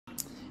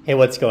Hey,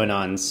 what's going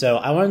on? So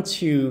I want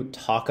to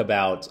talk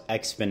about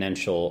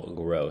exponential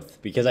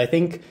growth because I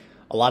think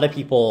a lot of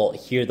people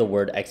hear the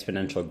word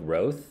exponential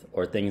growth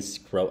or things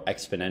grow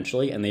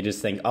exponentially and they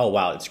just think, oh,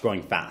 wow, it's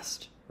growing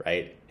fast,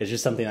 right? It's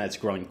just something that's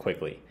growing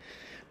quickly.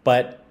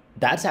 But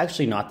that's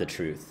actually not the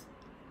truth.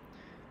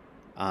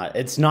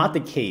 It's not the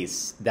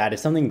case that if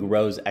something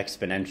grows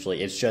exponentially,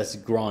 it's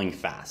just growing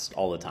fast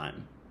all the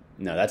time.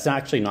 No, that's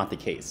actually not the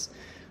case.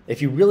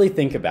 If you really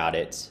think about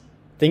it,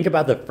 think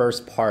about the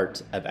first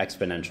part of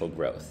exponential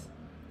growth,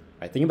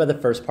 right? Think about the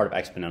first part of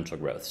exponential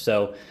growth.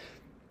 So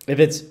if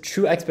it's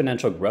true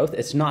exponential growth,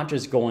 it's not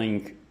just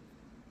going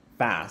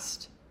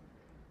fast.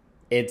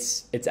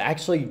 It's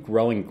actually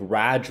growing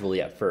gradually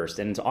at first,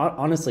 and it's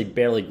honestly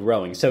barely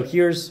growing. So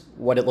here's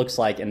what it looks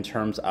like in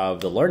terms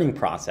of the learning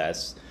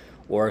process,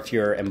 or if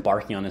you're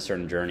embarking on a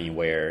certain journey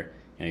where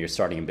you're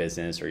starting a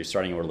business or you're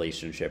starting a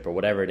relationship or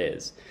whatever it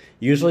is.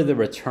 Usually the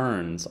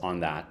returns on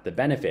that, the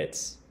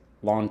benefits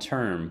long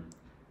term,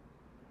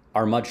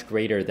 are much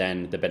greater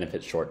than the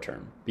benefits short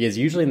term. Because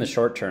usually in the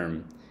short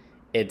term,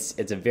 it's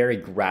a very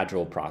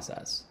gradual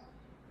process,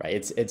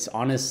 right? It's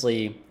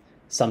honestly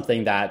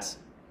something that,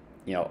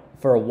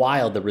 for a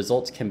while the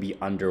results can be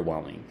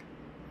underwhelming.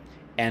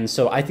 And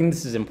so I think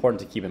this is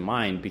important to keep in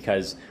mind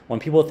because when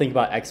people think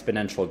about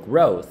exponential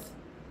growth,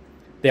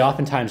 they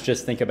oftentimes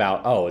just think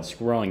about, oh, it's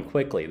growing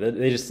quickly.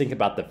 They just think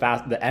about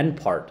the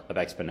end part of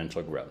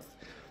exponential growth.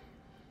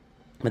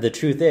 But the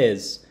truth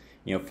is,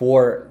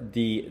 for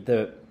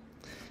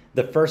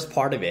the first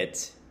part of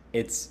it,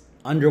 it's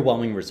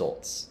underwhelming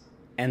results.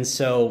 And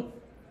so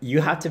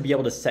you have to be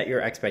able to set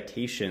your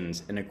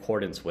expectations in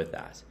accordance with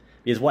that.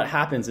 Because what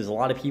happens is a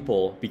lot of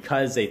people,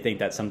 because they think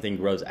that something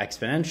grows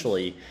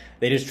exponentially,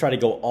 they just try to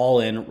go all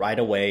in right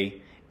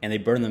away and they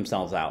burn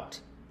themselves out.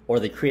 Or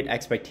they create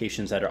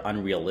expectations that are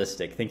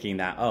unrealistic, thinking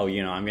that, oh,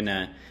 I'm going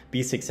to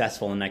be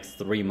successful in the next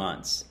 3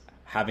 months,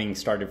 having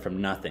started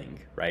from nothing,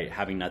 right?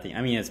 Having nothing.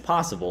 I mean, it's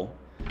possible,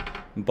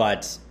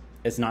 but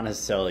it's not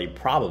necessarily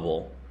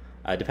probable.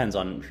 Depends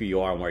on who you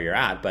are and where you're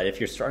at. But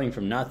if you're starting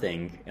from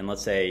nothing, and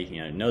let's say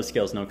no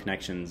skills, no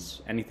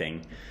connections,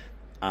 anything,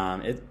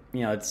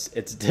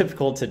 it's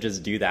difficult to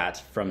just do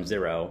that from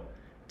zero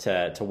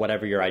to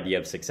whatever your idea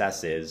of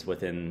success is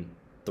within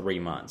 3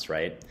 months,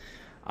 right?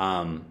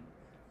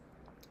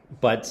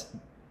 But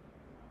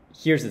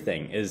here's the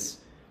thing: is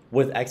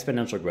with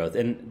exponential growth,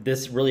 and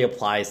this really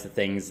applies to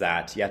things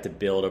that you have to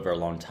build over a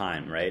long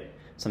time, right?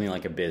 Something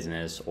like a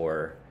business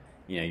or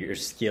your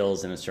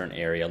skills in a certain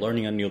area,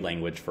 learning a new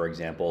language, for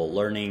example,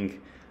 learning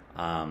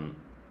a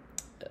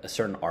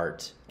certain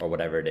art or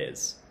whatever it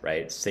is,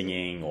 right?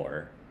 Singing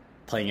or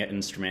playing an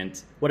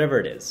instrument, whatever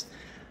it is.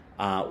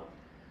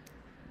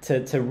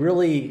 To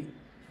really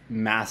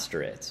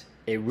master it,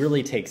 it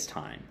really takes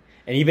time.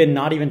 And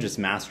not even just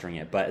mastering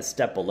it, but a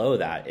step below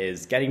that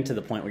is getting to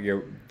the point where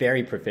you're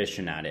very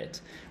proficient at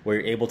it, where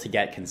you're able to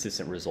get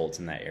consistent results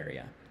in that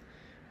area,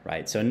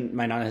 right? So it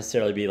might not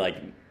necessarily be like,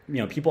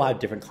 people have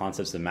different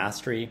concepts of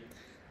mastery.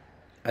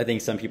 I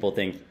think some people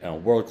think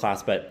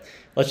world-class, but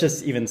let's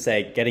just even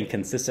say getting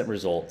consistent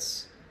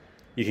results.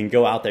 You can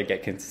go out there,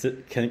 get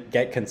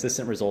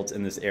consistent results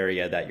in this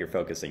area that you're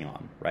focusing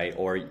on, right?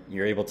 Or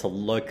you're able to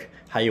look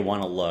how you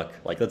want to look.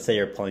 Like let's say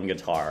you're playing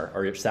guitar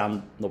or you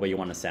sound the way you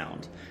want to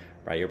sound,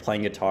 right? You're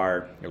playing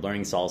guitar, you're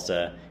learning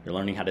salsa, you're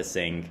learning how to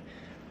sing,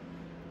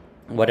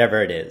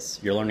 whatever it is.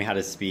 You're learning how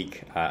to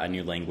speak a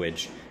new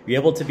language.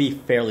 You're able to be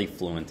fairly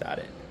fluent at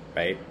it,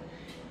 right?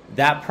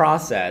 That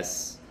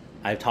process,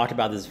 I've talked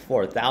about this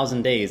before,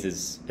 1,000 days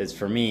is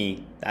for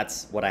me,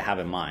 that's what I have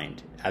in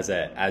mind as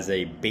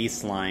a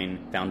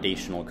baseline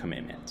foundational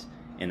commitment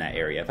in that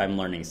area if I'm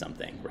learning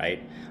something,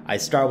 right? I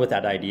start with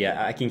that idea.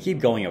 I can keep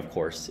going, of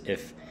course,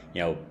 if,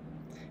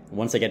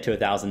 once I get to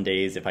 1,000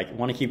 days, if I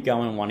want to keep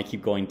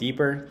going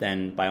deeper,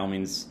 then by all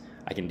means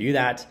I can do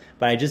that.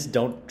 But I just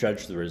don't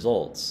judge the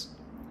results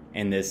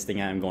in this thing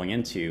I'm going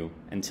into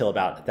until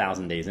about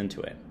 1,000 days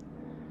into it,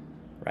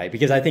 right?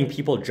 Because I think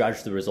people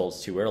judge the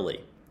results too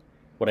early.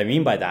 What I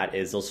mean by that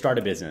is they'll start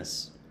a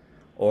business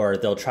or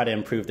they'll try to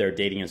improve their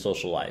dating and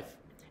social life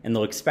and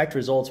they'll expect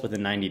results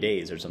within 90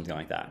 days or something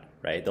like that,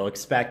 right? They'll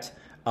expect,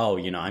 oh,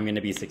 I'm going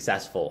to be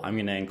successful. I'm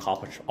going to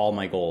accomplish all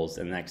my goals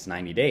in the next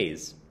 90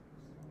 days.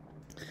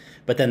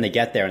 But then they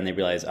get there and they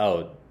realize,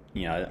 oh,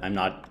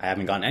 I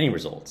haven't gotten any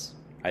results,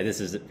 right? This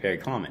is very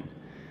common.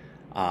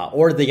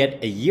 Or they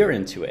get a year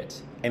into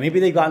it and maybe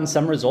they've gotten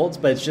some results,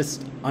 but it's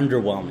just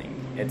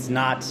underwhelming. It's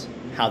not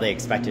how they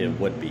expected it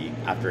would be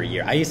after a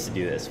year. I used to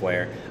do this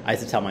where I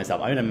used to tell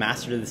myself, I'm going to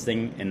master this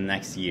thing in the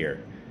next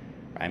year.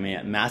 I'm going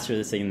to master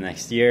this thing in the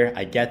next year.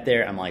 I get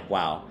there, I'm like,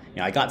 wow,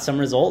 I got some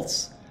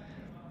results,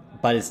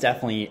 but it's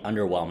definitely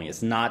underwhelming.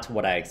 It's not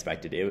what I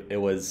expected. It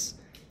was,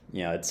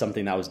 it's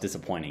something that was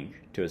disappointing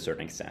to a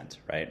certain extent,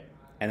 right?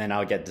 And then I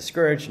would get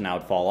discouraged and I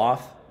would fall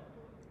off.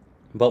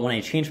 But when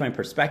I changed my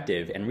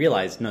perspective and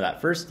realized, no,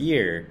 that first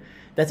year,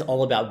 that's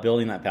all about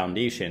building that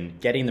foundation,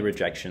 getting the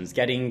rejections,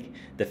 getting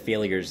the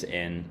failures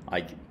in,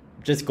 like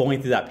just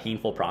going through that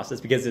painful process,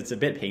 because it's a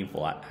bit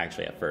painful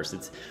actually at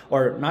first.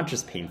 Or not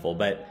just painful,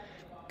 but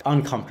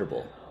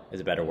uncomfortable, is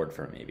a better word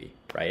for it maybe,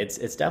 right?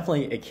 It's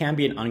definitely, it can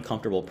be an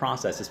uncomfortable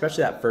process,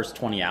 especially that first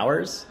 20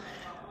 hours.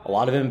 A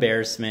lot of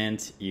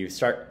embarrassment.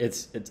 It's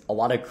a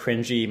lot of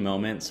cringy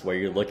moments where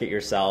you look at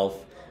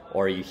yourself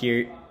or you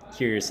hear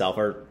yourself,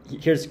 or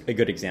here's a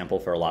good example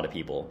for a lot of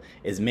people,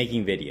 is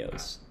making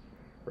videos,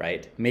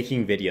 right?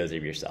 Making videos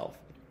of yourself.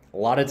 A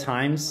lot of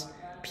times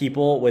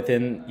people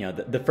within,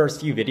 the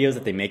first few videos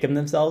that they make of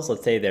themselves,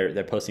 let's say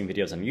they're posting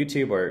videos on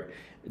YouTube or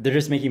they're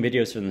just making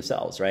videos for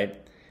themselves, right?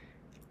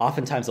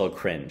 Oftentimes they'll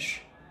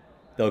cringe.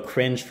 They'll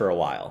cringe for a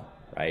while,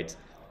 right?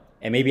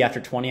 And maybe after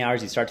 20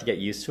 hours, you start to get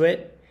used to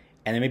it.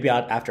 And then maybe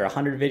after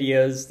 100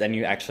 videos, then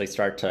you actually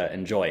start to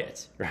enjoy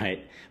it,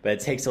 right? But it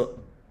takes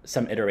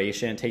some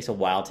iteration. It takes a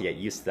while to get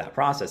used to that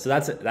process. So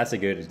that's a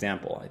good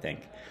example, I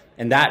think.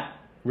 And that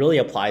really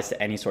applies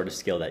to any sort of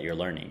skill that you're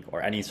learning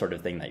or any sort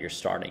of thing that you're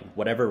starting,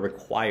 whatever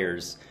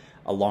requires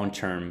a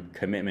long-term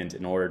commitment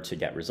in order to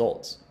get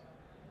results.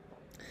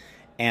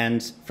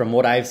 And from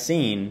what I've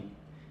seen,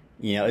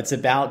 it's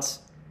about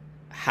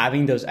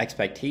having those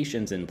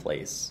expectations in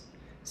place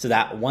so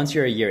that once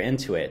you're a year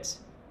into it,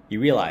 you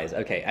realize,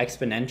 okay,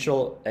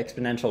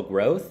 exponential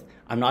growth,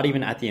 I'm not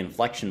even at the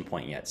inflection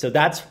point yet. So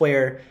that's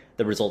where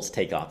the results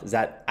take off, is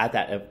that at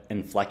that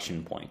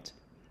inflection point,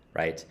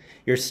 right?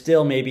 You're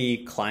still maybe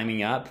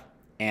climbing up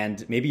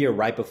and maybe you're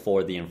right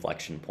before the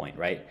inflection point,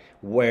 right?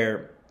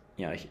 Where,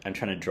 I'm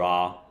trying to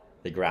draw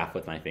the graph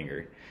with my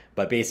finger,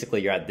 but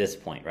basically you're at this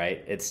point,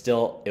 right?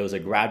 It was a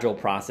gradual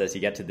process.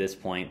 You get to this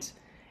point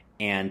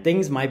and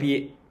things might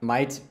be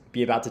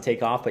about to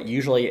take off, but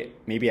usually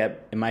maybe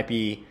it might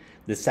be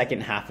the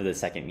second half of the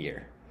second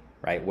year,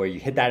 right? Where you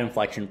hit that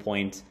inflection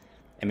point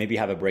and maybe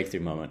have a breakthrough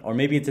moment, or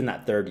maybe it's in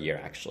that third year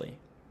actually.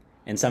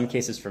 In some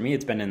cases for me,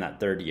 it's been in that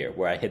third year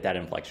where I hit that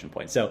inflection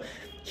point. So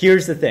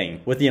here's the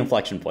thing with the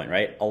inflection point,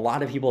 right? A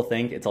lot of people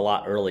think it's a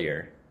lot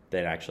earlier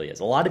than it actually is.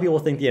 A lot of people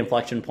think the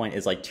inflection point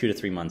is like 2 to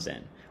 3 months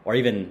in, or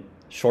even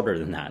shorter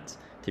than that,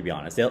 to be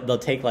honest. They'll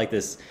take like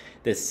this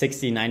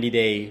 60,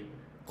 90-day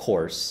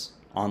course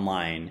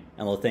online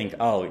and they'll think,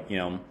 oh,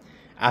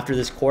 after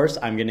this course,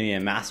 I'm going to be a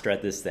master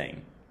at this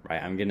thing,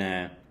 right? I'm going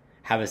to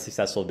have a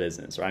successful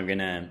business, or I'm going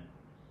to,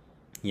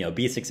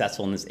 be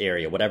successful in this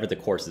area, whatever the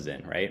course is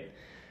in, right?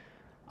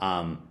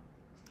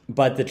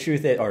 But the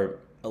truth is, or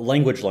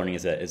language learning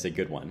is a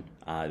good one,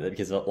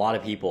 because a lot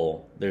of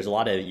people, there's a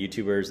lot of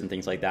YouTubers and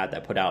things like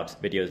that put out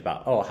videos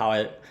about,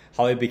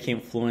 how I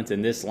became fluent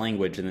in this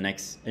language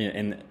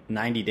in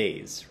 90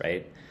 days,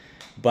 right?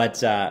 But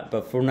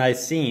from what I've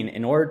seen,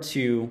 in order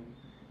to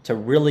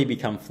really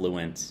become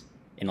fluent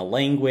in a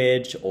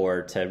language,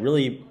 or to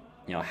really,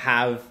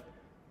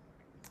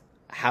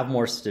 have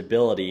more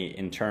stability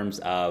in terms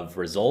of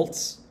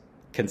results,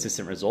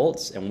 consistent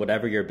results, and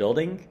whatever you're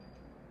building,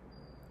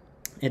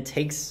 it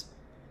takes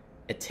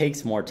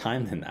more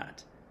time than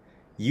that.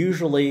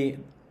 Usually,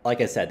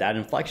 like I said, that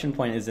inflection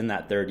point is in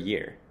that third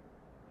year.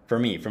 For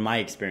me, from my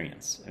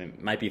experience,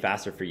 it might be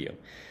faster for you.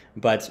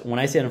 But when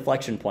I say an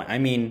inflection point, I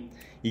mean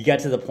you get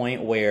to the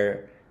point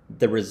where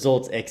the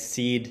results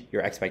exceed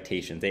your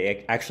expectations.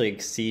 They actually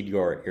exceed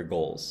your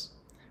goals,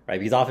 right?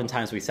 Because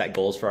oftentimes we set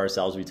goals for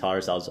ourselves. We tell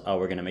ourselves,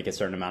 we're going to make a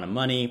certain amount of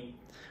money.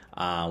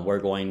 We're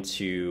going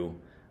to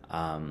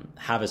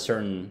have a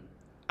certain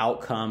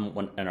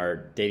outcome in our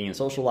dating and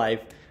social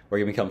life. We're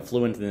going to become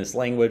fluent in this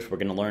language. We're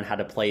going to learn how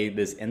to play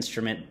this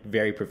instrument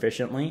very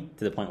proficiently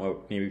to the point where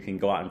maybe we can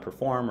go out and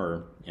perform,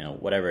 or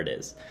whatever it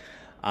is.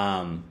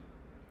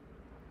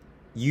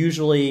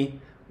 Usually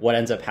what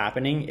ends up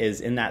happening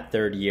is in that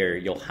third year,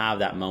 you'll have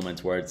that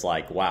moment where it's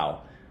like,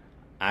 wow,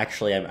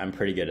 actually I'm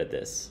pretty good at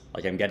this.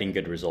 Like I'm getting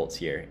good results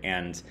here.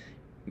 And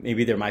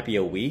maybe there might be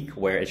a week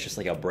where it's just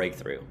like a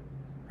breakthrough,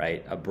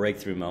 right? A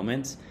breakthrough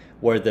moment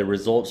where the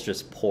results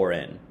just pour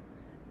in.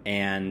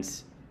 And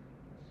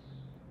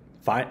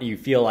you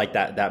feel like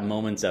that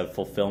moment of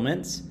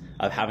fulfillment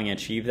of having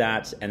achieved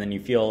that, and then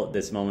you feel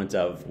this moment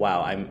of,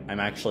 wow,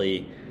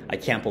 I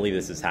can't believe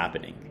this is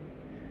happening,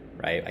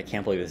 right? I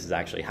can't believe this is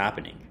actually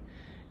happening.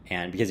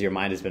 And because your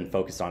mind has been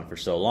focused on it for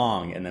so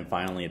long, and then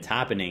finally it's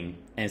happening,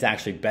 and it's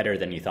actually better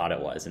than you thought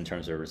it was in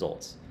terms of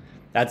results.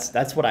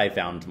 That's what I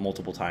found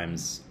multiple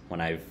times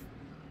when I've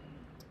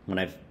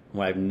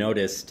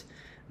noticed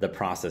the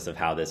process of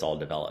how this all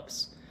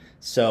develops.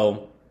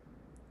 So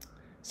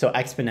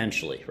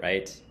exponentially,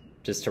 right?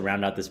 Just to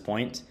round out this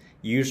point,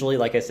 usually,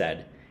 like I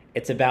said,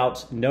 it's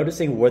about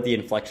noticing where the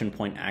inflection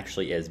point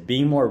actually is,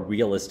 being more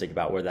realistic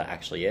about where that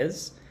actually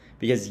is,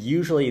 because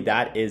usually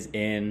that is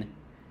in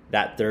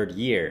that third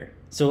year.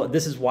 So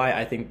this is why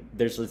I think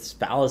there's this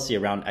fallacy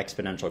around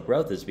exponential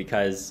growth, is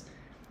because,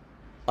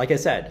 like I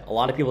said, a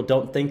lot of people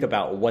don't think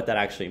about what that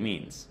actually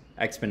means,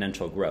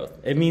 exponential growth.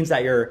 It means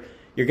that you're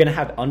going to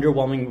have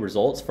underwhelming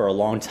results for a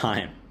long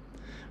time,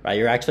 right?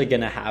 You're actually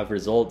going to have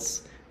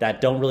results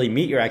that don't really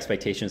meet your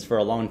expectations for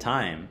a long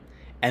time.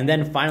 And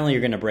then finally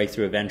you're going to break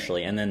through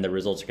eventually, and then the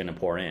results are going to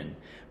pour in.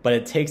 But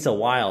it takes a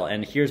while,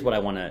 and here's what I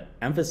want to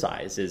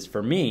emphasize is,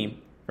 for me,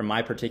 from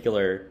my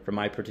particular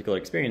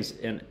experience,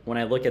 and when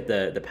I look at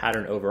the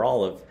pattern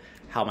overall of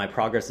how my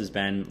progress has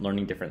been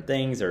learning different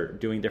things or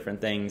doing different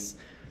things,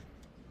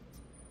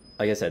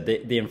 like I said,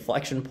 the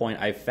inflection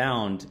point I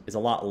found is a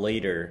lot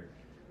later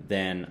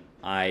than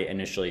I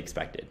initially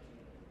expected,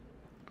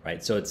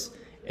 right? So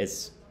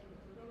it's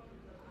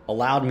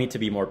allowed me to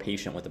be more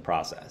patient with the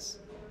process.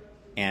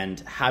 And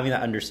having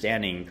that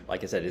understanding,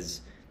 like I said,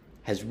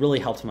 has really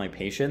helped my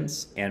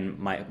patience and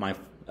my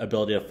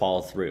ability to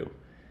follow through.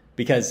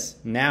 Because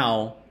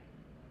now,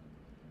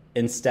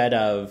 instead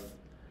of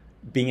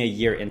being a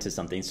year into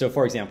something, so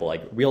for example,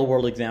 like real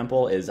world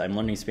example is I'm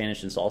learning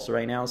Spanish and salsa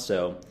right now.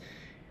 So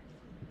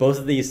both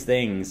of these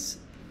things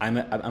I'm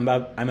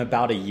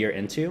about a year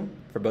into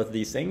for both of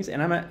these things,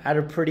 and I'm at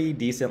a pretty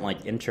decent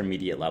like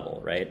intermediate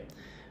level, right?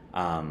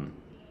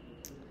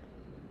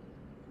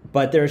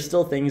 But there are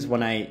still things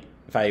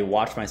if I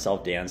watch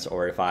myself dance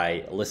or if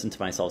I listen to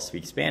myself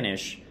speak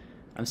Spanish,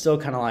 I'm still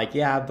kind of like,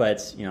 yeah,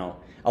 but you know,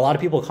 a lot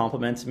of people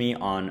compliment me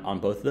on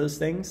both of those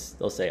things.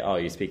 They'll say, oh,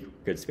 you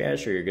speak good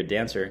Spanish or you're a good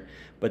dancer.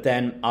 But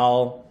then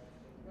I'll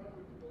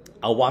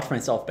watch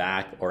myself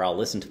back or I'll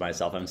listen to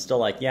myself. I'm still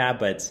like, yeah,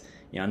 but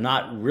you know, I'm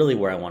not really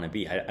where I want to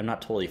be. I'm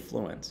not totally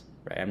fluent,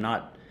 right? I'm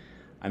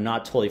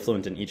not totally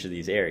fluent in each of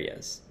these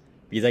areas.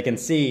 Because I can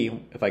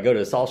see if I go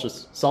to a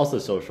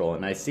salsa social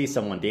and I see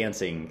someone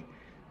dancing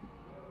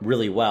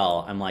really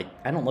well, I'm like,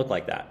 I don't look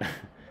like that.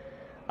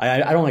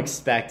 I don't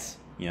expect,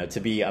 you know, to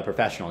be a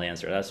professional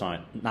dancer. That's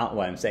not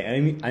what I'm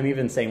saying. I'm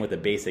even saying with the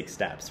basic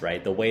steps,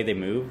 right? The way they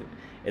move,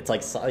 it's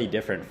like slightly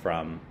different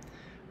from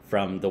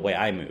the way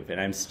I move, and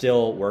I'm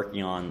still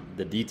working on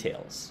the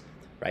details,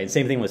 right? And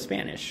same thing with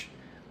Spanish.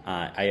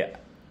 I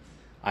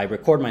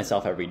record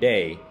myself every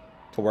day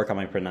to work on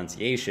my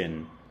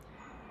pronunciation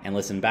and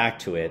listen back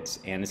to it,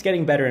 and it's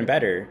getting better and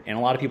better. And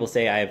a lot of people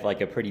say I have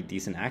like a pretty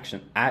decent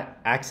accent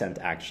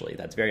actually.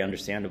 That's very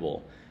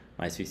understandable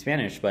when I speak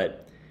Spanish,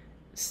 but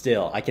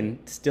still, I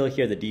can still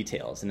hear the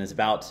details, and it's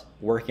about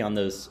working on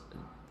those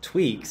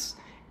tweaks.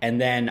 And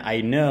then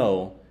I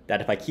know that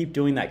if I keep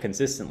doing that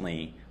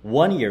consistently,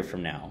 1 year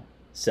from now,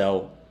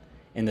 so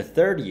in the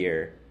third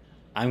year,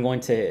 I'm going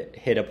to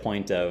hit a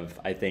point of,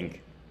 I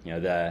think, you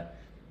know,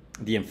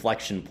 the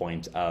inflection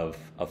point of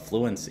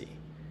fluency,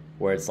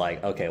 where it's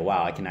like, okay,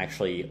 wow, I can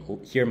actually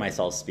hear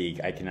myself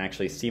speak. I can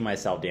actually see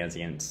myself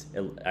dancing,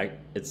 and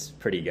it's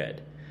pretty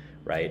good,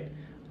 right?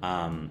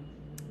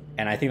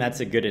 And I think that's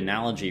a good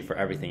analogy for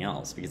everything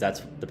else, because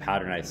that's the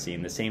pattern I've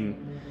seen, the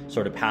same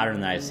sort of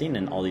pattern that I've seen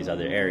in all these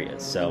other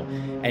areas. So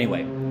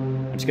anyway,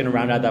 I'm just going to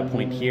round out that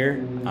point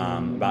here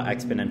about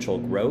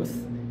exponential growth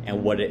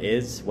and what it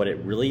is, what it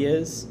really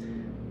is,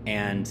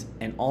 and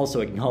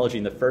also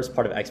acknowledging the first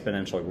part of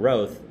exponential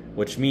growth,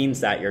 which means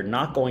that you're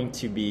not going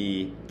to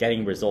be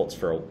getting results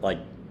you're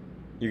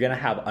going to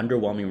have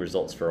underwhelming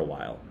results for a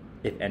while,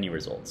 if any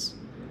results.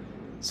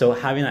 So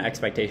having that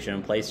expectation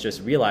in place,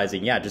 just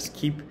realizing, yeah, just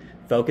keep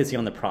focusing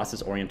on the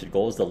process-oriented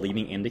goals, the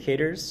leading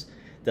indicators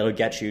that'll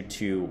get you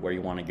to where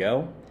you want to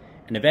go,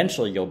 and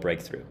eventually you'll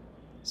break through.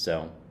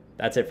 So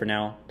that's it for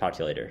now. Talk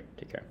to you later.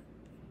 Take care.